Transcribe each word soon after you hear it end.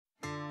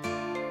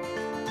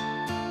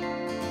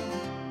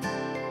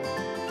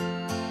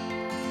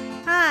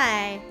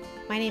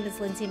My name is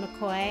Lindsey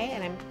McCoy,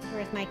 and I'm here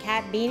with my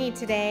cat Beanie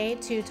today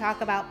to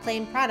talk about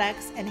Plaine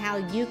Products and how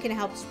you can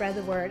help spread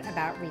the word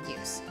about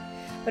reuse.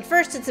 But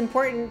first, it's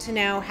important to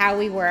know how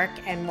we work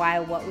and why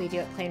what we do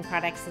at Plaine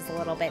Products is a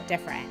little bit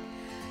different.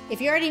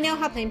 If you already know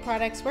how Plaine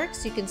Products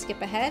works, you can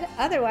skip ahead.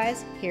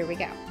 Otherwise, here we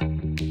go.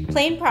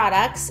 Plaine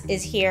Products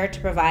is here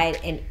to provide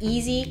an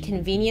easy,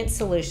 convenient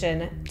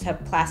solution to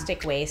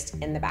plastic waste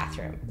in the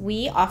bathroom.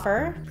 We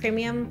offer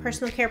premium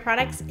personal care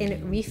products in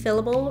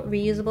refillable,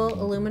 reusable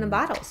aluminum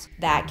bottles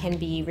that can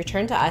be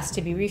returned to us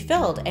to be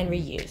refilled and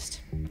reused.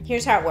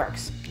 Here's how it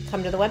works.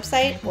 Come to the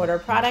website, order a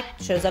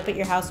product, shows up at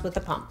your house with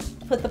a pump.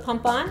 Put the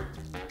pump on,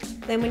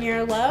 then when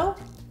you're low,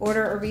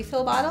 order a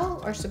refill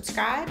bottle or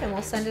subscribe and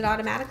we'll send it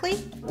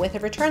automatically with a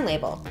return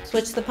label.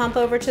 Switch the pump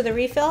over to the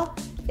refill.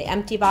 The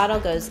empty bottle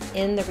goes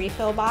in the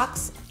refill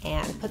box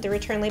and put the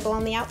return label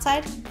on the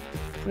outside.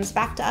 Comes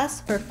back to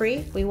us for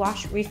free. We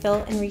wash, refill,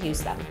 and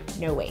reuse them.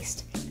 No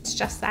waste. It's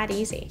just that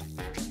easy.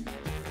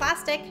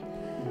 Plastic,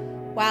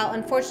 while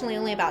unfortunately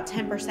only about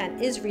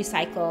 10% is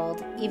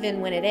recycled, even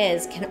when it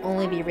is, can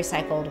only be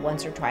recycled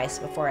once or twice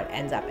before it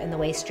ends up in the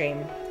waste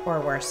stream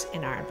or worse,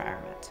 in our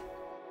environment.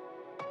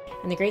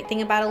 And the great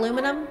thing about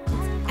aluminum,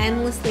 it's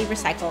endlessly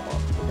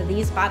recyclable. So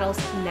these bottles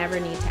never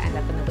need to end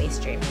up in the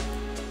waste stream.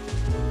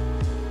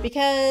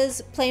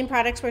 Because Plaine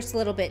Products works a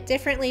little bit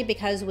differently,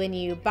 because when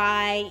you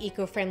buy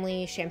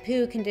eco-friendly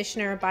shampoo,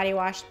 conditioner, body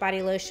wash,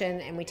 body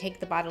lotion, and we take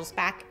the bottles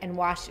back and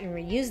wash and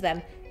reuse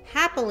them,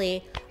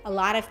 happily, a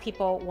lot of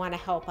people want to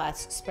help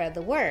us spread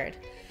the word.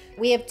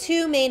 We have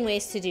two main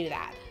ways to do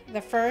that.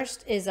 The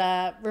first is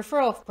a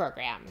referral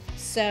program.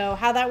 So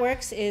how that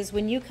works is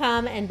when you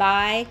come and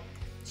buy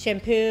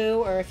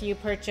shampoo, or if you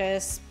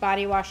purchase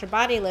body wash or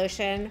body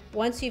lotion,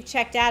 once you've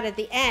checked out at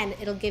the end,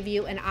 it'll give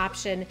you an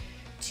option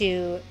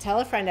to tell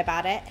a friend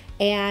about it,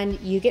 and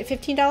you get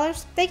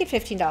 $15, they get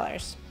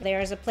 $15.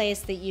 There's a place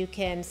that you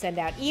can send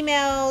out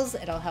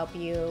emails. It'll help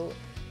you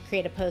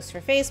create a post for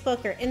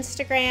Facebook or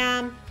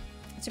Instagram.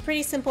 It's a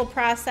pretty simple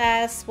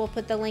process. We'll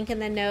put the link in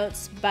the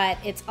notes, but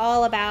it's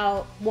all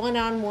about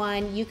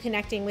one-on-one, you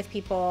connecting with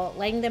people,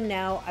 letting them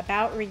know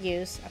about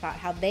reuse, about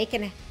how they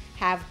can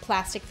have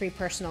plastic-free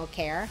personal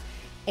care,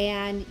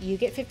 and you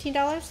get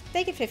 $15,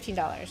 they get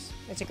 $15.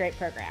 It's a great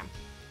program.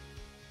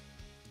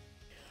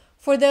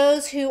 For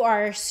those who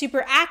are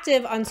super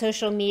active on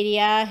social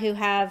media, who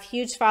have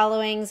huge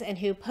followings and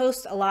who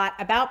post a lot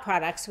about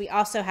products, we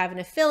also have an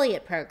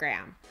affiliate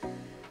program.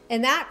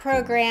 In that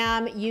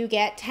program, you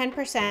get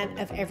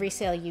 10% of every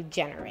sale you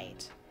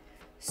generate.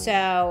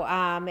 So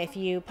if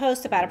you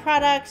post about a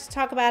product,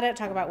 talk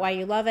about why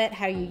you love it,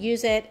 how you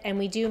use it, and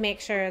we do make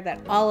sure that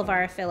all of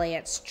our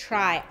affiliates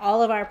try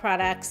all of our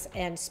products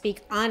and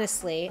speak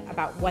honestly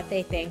about what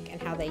they think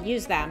and how they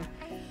use them.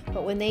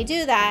 But when they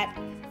do that,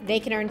 they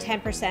can earn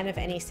 10% of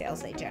any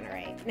sales they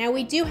generate. Now,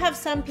 we do have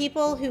some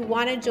people who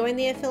want to join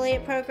the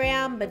affiliate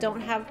program but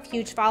don't have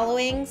huge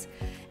followings.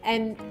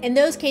 And in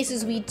those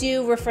cases, we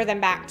do refer them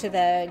back to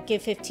the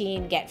give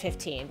 15, get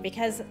 15,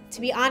 because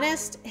to be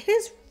honest, it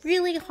is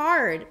really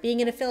hard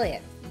being an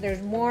affiliate.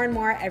 There's more and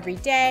more every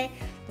day.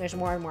 There's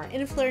more and more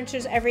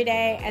influencers every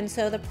day. And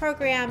so the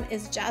program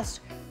is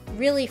just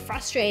really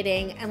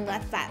frustrating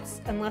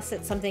unless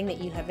it's something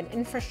that you have an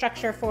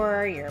infrastructure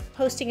for, you're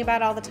posting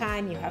about all the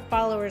time, you have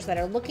followers that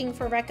are looking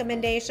for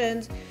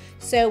recommendations.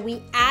 So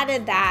we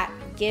added that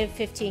give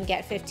 15,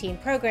 get 15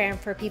 program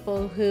for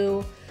people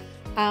who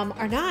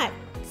are not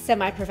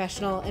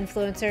semi-professional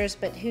influencers,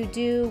 but who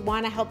do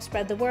want to help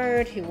spread the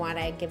word, who want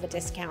to give a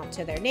discount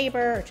to their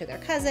neighbor or to their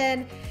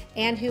cousin,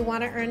 and who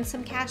want to earn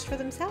some cash for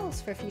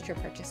themselves for future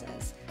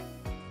purchases.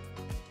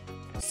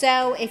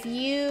 So if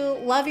you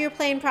love your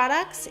Plaine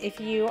Products,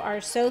 if you are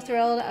so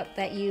thrilled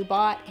that you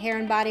bought hair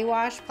and body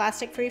wash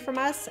plastic-free from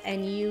us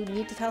and you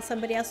need to tell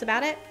somebody else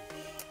about it,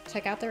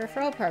 check out the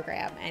referral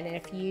program. And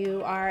if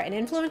you are an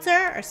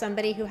influencer or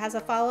somebody who has a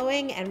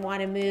following and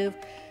want to move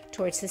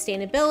towards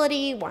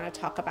sustainability, want to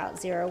talk about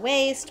zero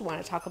waste,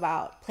 want to talk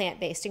about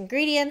plant-based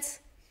ingredients,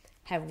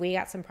 have we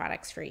got some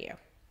products for you.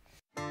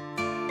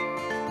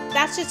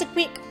 That's just a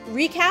quick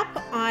recap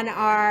on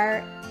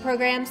our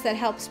programs that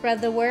help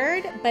spread the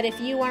word. But if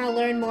you want to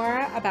learn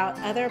more about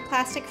other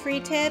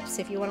plastic-free tips,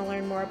 if you want to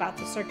learn more about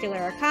the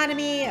circular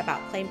economy, about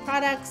Plaine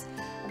Products,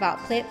 about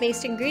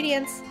plant-based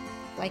ingredients,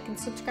 like and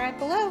subscribe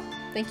below.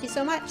 Thank you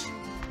so much.